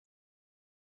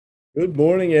Good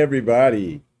morning,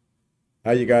 everybody.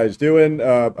 How you guys doing?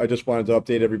 I just wanted to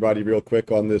update everybody real quick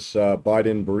on this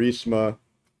Biden Burisma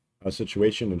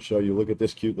situation and show you. Look at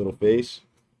this cute little face.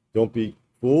 Don't be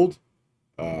fooled.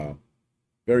 Uh,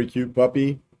 Very cute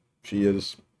puppy. She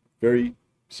is very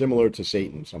similar to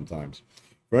Satan sometimes.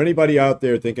 For anybody out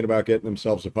there thinking about getting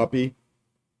themselves a puppy,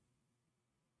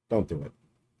 don't do it.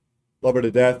 Love her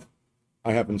to death.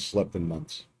 I haven't slept in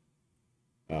months.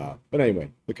 But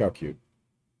anyway, look how cute.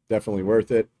 Definitely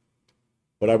worth it.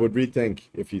 But I would rethink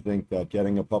if you think that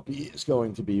getting a puppy is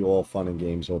going to be all fun and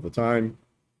games all the time.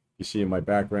 You see in my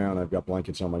background, I've got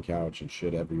blankets on my couch and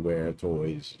shit everywhere,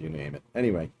 toys, you name it.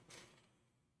 Anyway,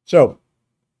 so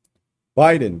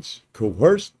Biden's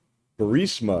coerced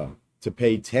Burisma to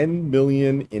pay 10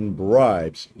 million in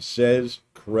bribes, says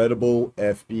credible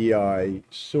FBI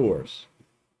source.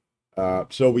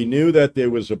 So we knew that there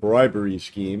was a bribery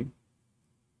scheme,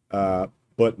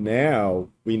 but now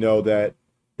we know that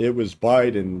it was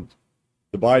the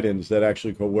Bidens that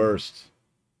actually coerced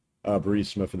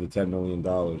Burisma for the $10 million.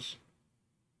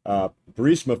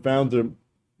 Burisma founder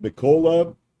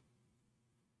Mikola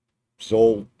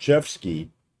Zolchevsky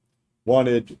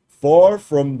wasn't far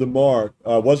from the mark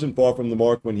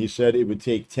when he said it would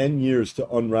take 10 years to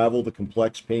unravel the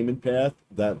complex payment path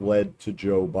that led to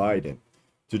Joe Biden,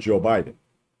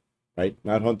 right?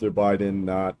 Not Hunter Biden,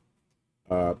 not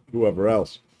whoever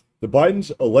else. The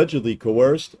Bidens allegedly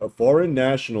coerced a foreign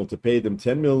national to pay them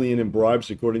 10 million in bribes,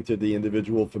 according to the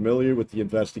individual familiar with the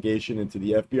investigation into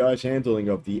the FBI's handling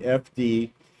of the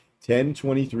FD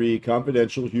 1023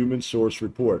 confidential human source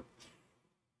report.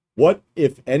 What,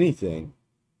 if anything,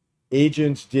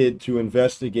 agents did to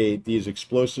investigate these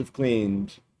explosive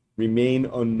claims remain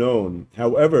unknown.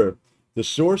 However, the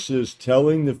sources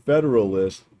telling the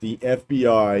Federalist the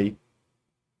FBI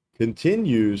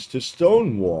continues to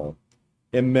stonewall.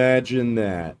 Imagine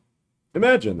that.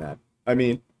 Imagine that. I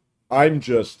mean, I'm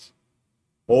just,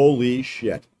 holy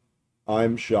shit.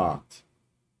 I'm shocked.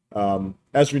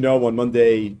 As we know, on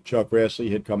Monday, Chuck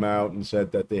Grassley had come out and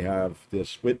said that they have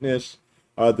this witness.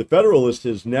 The Federalist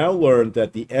has now learned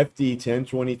that the FD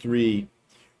 1023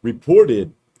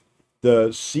 reported the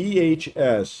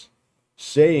CHS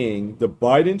saying the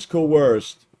Bidens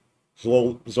coerced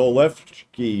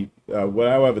Zolevsky,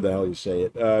 however the hell you say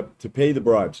it, to pay the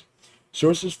bribes.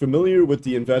 Sources familiar with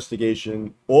the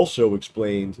investigation also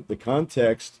explained the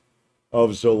context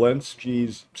of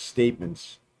Zelensky's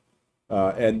statements,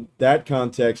 and that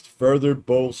context further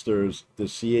bolsters the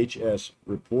CHS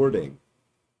reporting.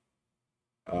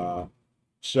 Uh,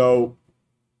 so,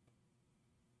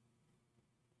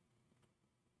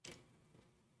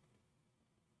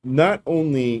 not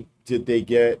only did they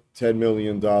get $10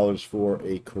 million for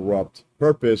a corrupt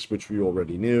purpose, which we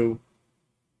already knew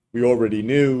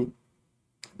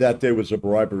that there was a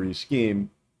bribery scheme.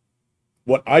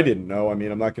 What I didn't know, I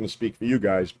mean, I'm not going to speak for you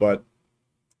guys, but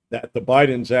that the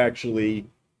Bidens actually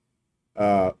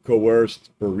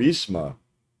coerced Burisma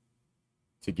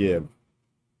to give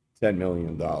 $10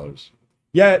 million.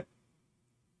 Yet,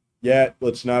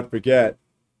 let's not forget,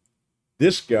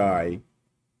 this guy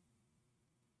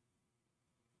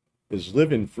is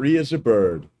living free as a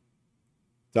bird.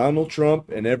 Donald Trump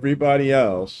and everybody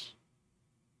else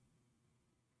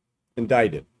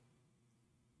indicted.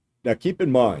 Now, keep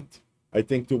in mind, I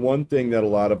think the one thing that a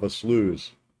lot of us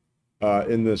lose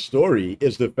in this story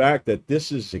is the fact that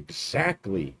this is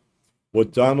exactly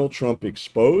what Donald Trump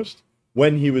exposed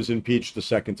when he was impeached the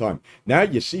second time. Now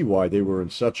you see why they were in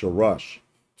such a rush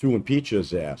to impeach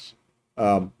his ass.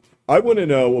 I want to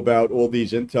know about all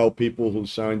these intel people who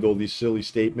signed all these silly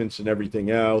statements and everything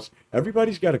else.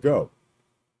 Everybody's got to go.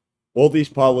 All these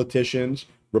politicians,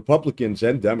 Republicans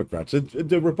and Democrats.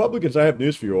 The Republicans, I have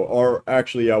news for you, are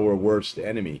actually our worst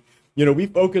enemy. You know, we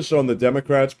focus on the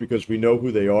Democrats because we know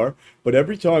who they are, but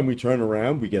every time we turn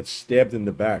around, we get stabbed in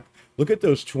the back. Look at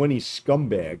those 20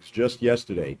 scumbags just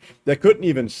yesterday that couldn't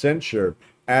even censure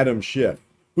Adam Schiff,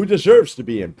 who deserves to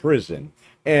be in prison.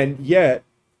 And yet,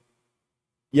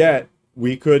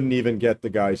 we couldn't even get the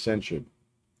guy censured.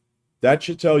 That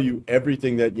should tell you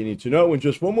everything that you need to know. And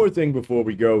just one more thing before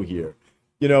we go here.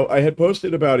 You know, I had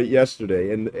posted about it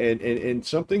yesterday, and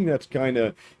something that's kind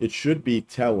of, it should be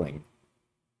telling,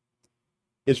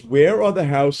 is where are the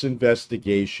House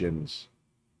investigations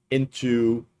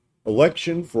into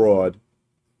election fraud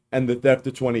and the theft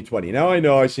of 2020? Now, I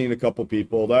know I've seen a couple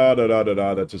people,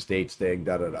 that's a states thing,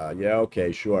 Yeah,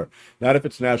 okay, sure. Not if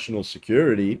it's national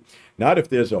security, not if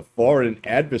there's a foreign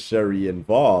adversary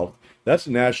involved. That's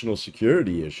a national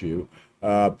security issue.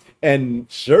 And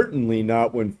certainly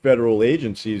not when federal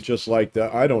agencies, just like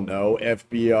the, I don't know,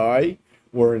 FBI,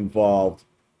 were involved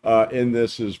in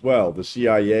this as well. The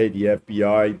CIA, the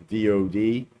FBI,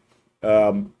 the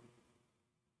DOD,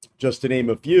 just to name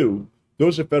a few.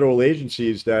 Those are federal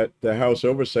agencies that the House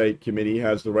Oversight Committee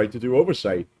has the right to do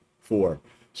oversight for.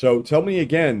 So tell me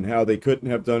again how they couldn't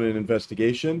have done an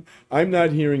investigation. I'm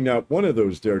not hearing not one of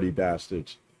those dirty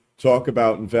bastards talk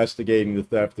about investigating the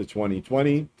theft of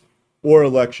 2020 or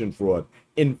election fraud.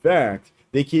 In fact,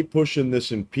 they keep pushing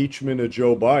this impeachment of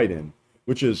Joe Biden,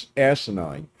 which is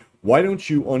asinine. Why don't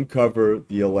you uncover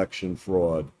the election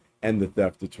fraud and the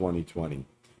theft of 2020?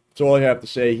 That's all I have to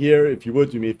say here. If you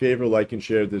would do me a favor, like and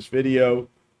share this video.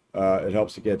 It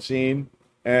helps to get seen.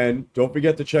 And don't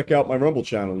forget to check out my Rumble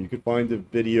channel. You can find the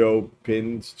video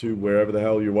pinned to wherever the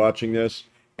hell you're watching this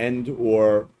and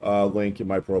or link in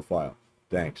my profile.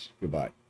 Thanks. Goodbye.